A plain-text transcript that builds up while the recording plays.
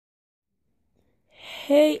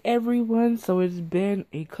Hey everyone, so it's been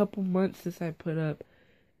a couple months since I put up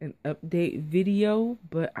an update video,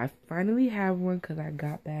 but I finally have one because I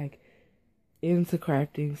got back into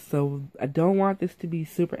crafting. So I don't want this to be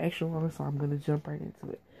super extra long, so I'm going to jump right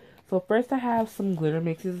into it. So first I have some glitter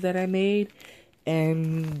mixes that I made,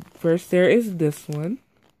 and first there is this one,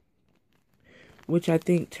 which I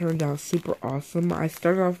think turned out super awesome. I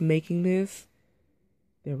started off making this,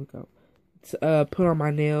 there we go, to put on my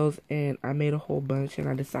nails, and I made a whole bunch, and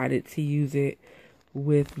I decided to use it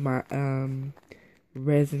with my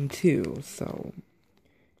resin too. So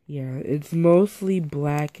yeah, it's mostly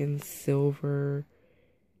black and silver,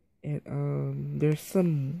 and there's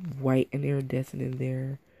some white and iridescent in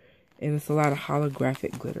there, and it's a lot of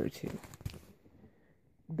holographic glitter too.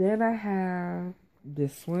 Then I have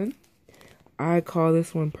this one. I call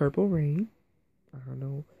this one Purple Rain. I don't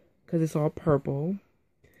know, because it's all purple.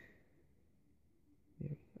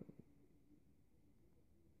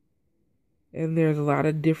 And there's a lot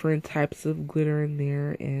of different types of glitter in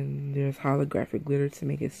there, and there's holographic glitter to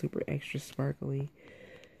make it super extra sparkly.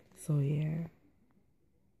 So yeah.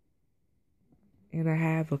 And I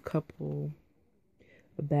have a couple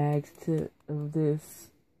of bags of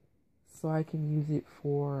this, so I can use it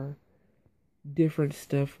for different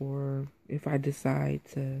stuff, or if I decide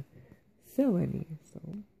to sell any. So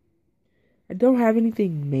I don't have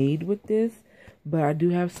anything made with this, but I do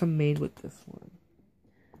have some made with this one.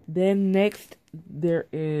 Then next there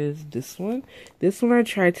is this one. This one I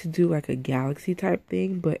tried to do like a galaxy type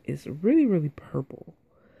thing, but it's really purple.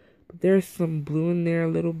 But there's some blue in there,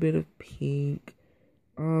 a little bit of pink,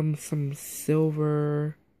 some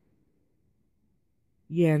silver.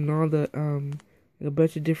 Yeah, and all the like a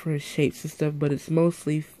bunch of different shapes and stuff, but it's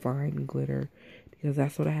mostly fine glitter because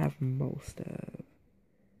that's what I have most of.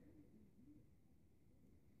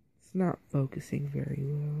 It's not focusing very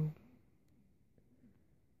well.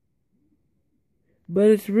 But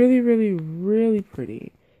it's really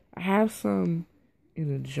pretty. I have some in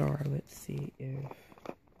a jar. Let's see if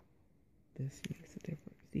this makes a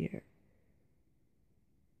difference. Yeah.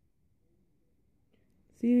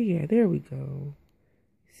 See, yeah, there we go.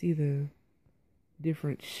 See the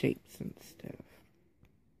different shapes and stuff.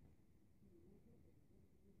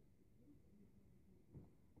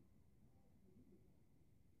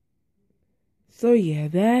 So yeah,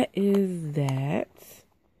 that is that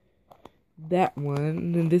one.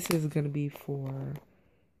 And then this is gonna be for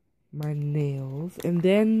my nails. And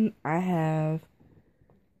then I have,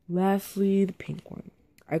 lastly, the pink one.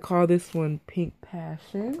 I call this one Pink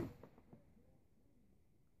Passion.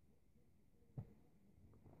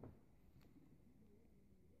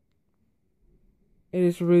 It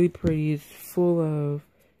is really pretty. It's full of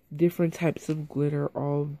different types of glitter,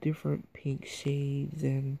 all different pink shades,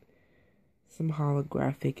 and some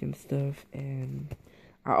holographic and stuff. And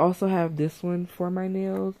I also have this one for my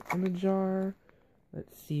nails in a jar.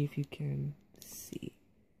 Let's see if you can see.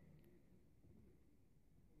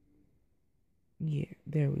 Yeah,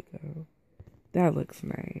 there we go. That looks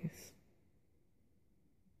nice.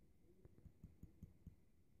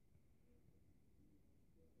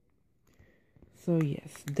 So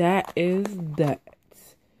yes, that is that.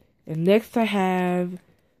 And next I have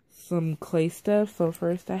some clay stuff. So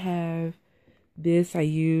first I have this. I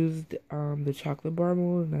used the chocolate bar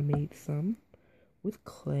mold, and I made some with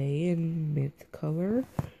clay and mint color.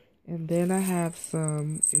 And then I have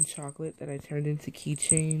some in chocolate that I turned into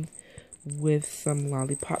keychains with some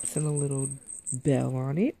lollipops and a little bell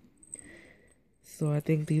on it. So I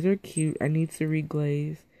think these are cute. I need to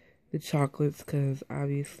reglaze the chocolates because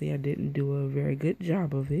obviously I didn't do a very good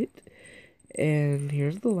job of it. And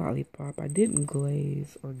here's the lollipop. I didn't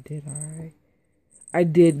glaze, or did I? I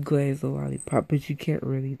did glaze the lollipop, but you can't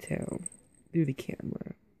really tell through the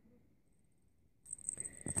camera.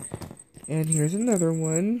 And here's another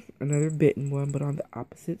one, another bitten one, but on the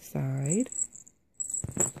opposite side.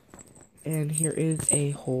 And here is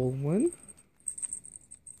a whole one.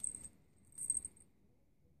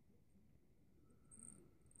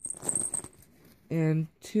 And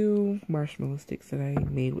two marshmallow sticks that I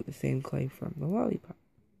made with the same clay from the lollipop.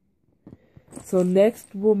 So next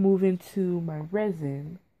we'll move into my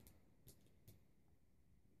resin.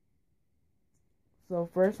 So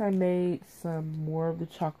first I made some more of the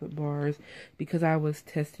chocolate bars because I was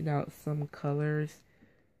testing out some colors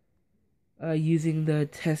using the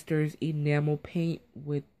tester's enamel paint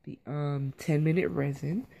with the 10-minute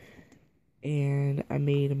resin. And I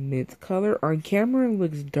made a mint color. On camera it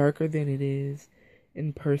looks darker than it is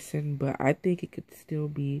in person, but I think it could still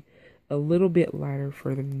be a little bit lighter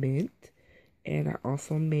for the mint. And I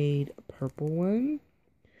also made a purple one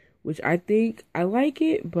which I think I like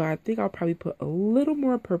it, but I think I'll probably put a little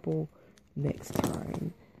more purple next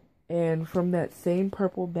time. And from that same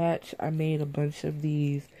purple batch, I made a bunch of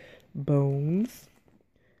these bones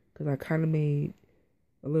because I kind of made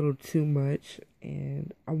a little too much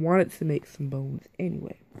and I wanted to make some bones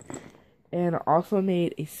anyway. And I also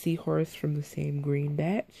made a seahorse from the same green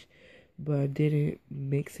batch, but I didn't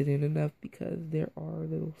mix it in enough because there are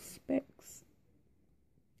little specks,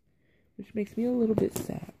 which makes me a little bit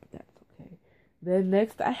sad, but that's okay. Then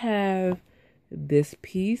next I have this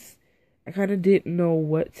piece. I kind of didn't know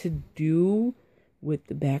what to do with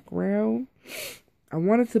the background. I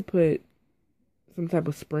wanted to put some type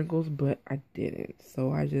of sprinkles, but I didn't.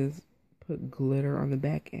 So I just put glitter on the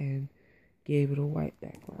back and gave it a white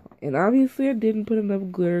background. And obviously I didn't put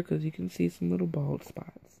enough glitter because you can see some little bald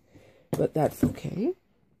spots. But that's okay.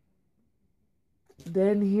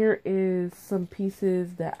 Then here is some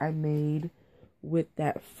pieces that I made with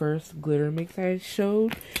that first glitter mix I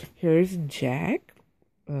showed. Here's Jack.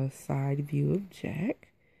 A side view of Jack.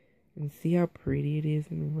 And see how pretty it is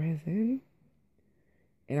in resin.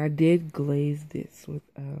 And I did glaze this with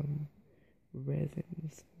resin.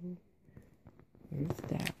 So there's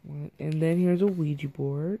that one. And then here's a Ouija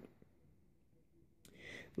board,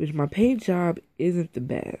 which my paint job isn't the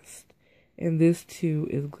best. And this too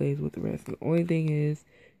is glazed with resin. The only thing is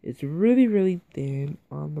it's really, really thin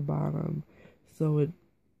on the bottom. So it's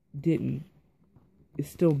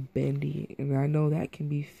still bendy. And I know that can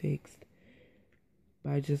be fixed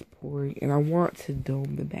by just pouring. And I want to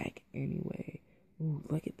dome the back anyway. Ooh,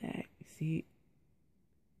 look at that. You see?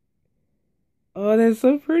 Oh, that's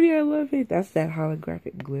so pretty. I love it. That's that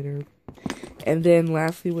holographic glitter. And then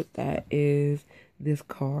lastly with that is this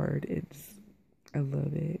card. I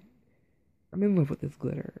love it. I'm in love with this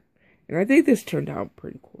glitter. And I think this turned out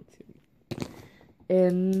pretty cool too.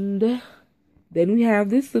 And then we have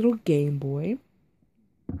this little Game Boy.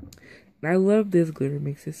 And I love this glitter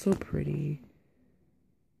mix. It's so pretty.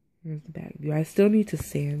 Here's the back view. I still need to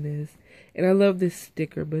sand this. And I love this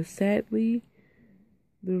sticker, but sadly,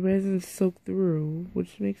 the resin soaked through,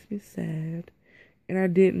 which makes me sad. And I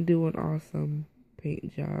didn't do an awesome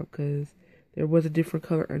paint job because there was a different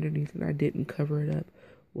color underneath and I didn't cover it up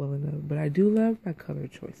well enough. But I do love my color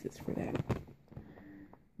choices for that.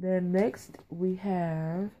 Then next we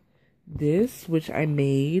have this, which I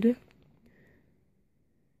made.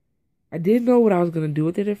 I didn't know what I was going to do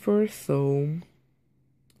with it at first, so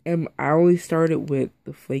I only started with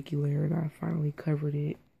the flaky layer and I finally covered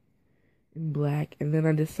it in black. And then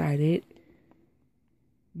I decided,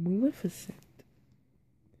 Maleficent.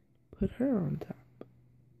 Put her on top.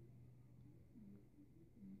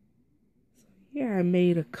 So yeah, I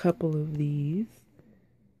made a couple of these.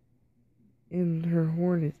 And her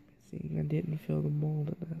horn is missing. I didn't fill the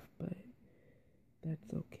mold enough, but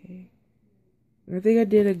that's okay. And I think I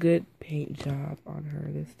did a good paint job on her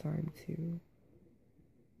this time too.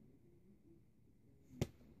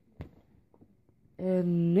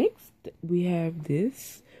 And next we have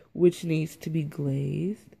this, which needs to be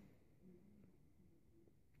glazed.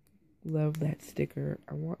 Love that sticker.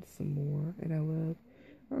 I want some more. And I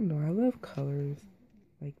love colors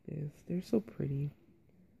like this. They're so pretty.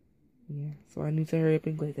 Yeah, so I need to hurry up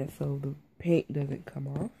and glaze that so the paint doesn't come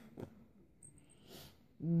off.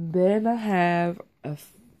 Then I have a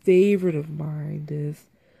favorite of mine, this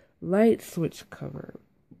light switch cover.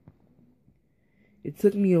 It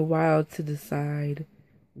took me a while to decide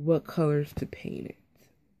what colors to paint it.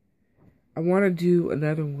 I want to do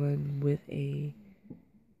another one with a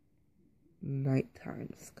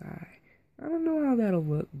nighttime sky. I don't know how that'll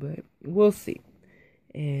look, but we'll see.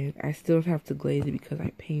 And I still have to glaze it because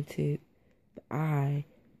I painted the eye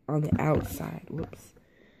on the outside. Whoops.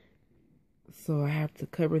 So I have to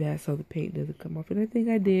cover that so the paint doesn't come off. And I think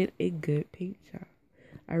I did a good paint job.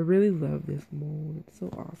 I really love this mold. It's so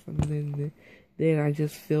awesome. And then I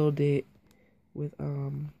just filled it with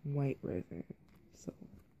white resin. So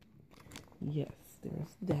yes,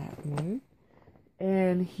 there's that one.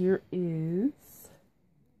 And here is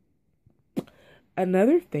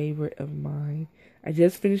another favorite of mine. I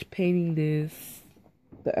just finished painting this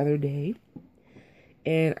the other day.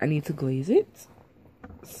 And I need to glaze it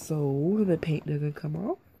so the paint doesn't come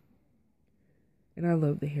off. And I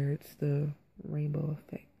love the hair. It's the rainbow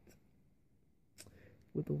effect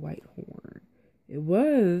with the white horn. It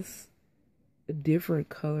was a different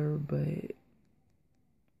color, but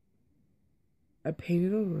I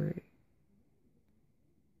painted over it.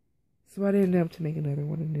 So I didn't have to make another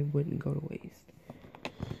one and it wouldn't go to waste.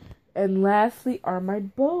 And lastly are my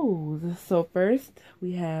bows. So first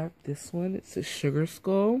we have this one. It's a sugar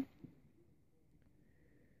skull,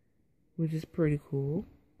 which is pretty cool.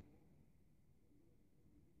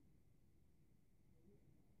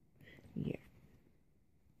 yeah.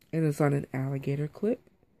 And it's on an alligator clip.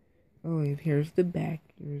 Oh, and here's the back.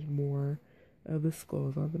 There's more of the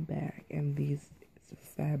skulls on the back. And these, it's a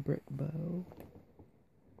fabric bow.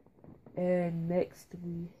 And next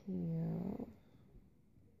we have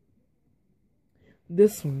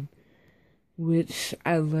this one, which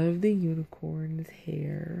I love the unicorn's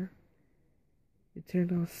hair. It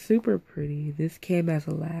turned out super pretty. This came as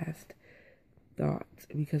a last thought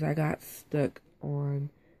because I got stuck on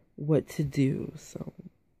what to do. So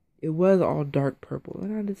it was all dark purple,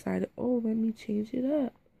 and I decided, oh, let me change it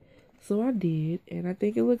up. So I did, and I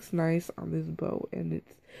think it looks nice on this bow. And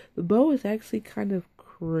the bow is actually kind of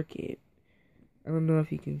crooked. I don't know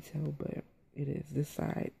if you can tell, but it is. This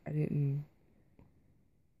side, I didn't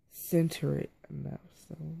center it enough,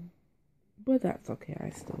 so, but that's okay. I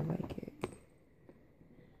still like it.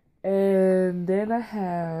 And then I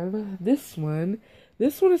have this one.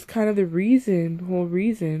 This one is kind of the whole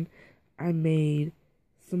reason I made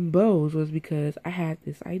some bows was because I had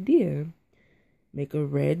this idea. Make a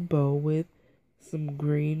red bow with some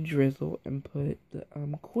green drizzle and put the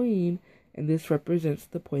queen, and this represents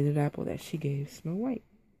the poisoned apple that she gave Snow White.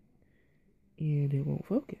 And it won't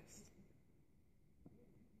focus.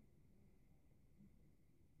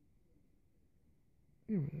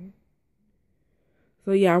 There we go.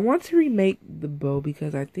 So yeah, I want to remake the bow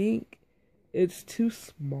because I think it's too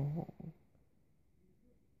small.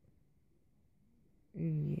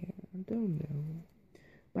 And yeah, I don't know.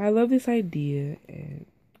 But I love this idea and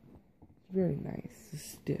it's very nice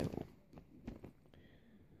still.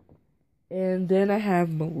 And then I have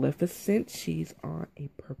Maleficent. She's on a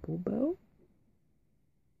purple bow.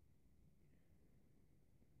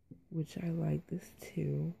 Which I like this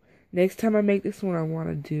too. Next time I make this one, I want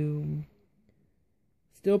to do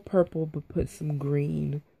still purple, but put some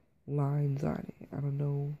green lines on it. I don't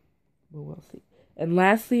know, but we'll see. And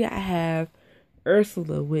lastly, I have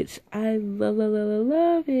Ursula, which I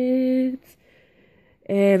love it.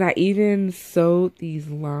 And I even sewed these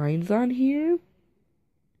lines on here.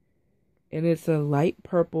 And it's a light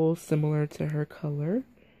purple, similar to her color.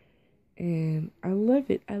 And I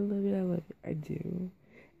love it. I love it. I love it. I do.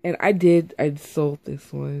 And I sold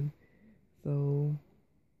this one. So,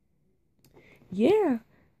 yeah.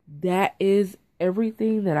 That is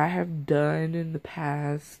everything that I have done in the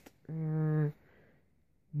past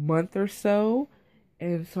month or so.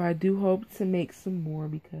 And so I do hope to make some more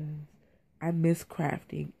because I miss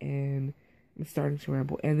crafting and I'm starting to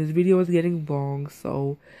ramble. And this video is getting long,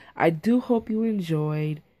 so I do hope you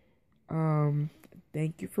enjoyed.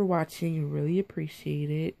 Thank you for watching. I really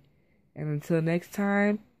appreciate it. And until next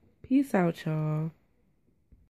time, peace out, y'all.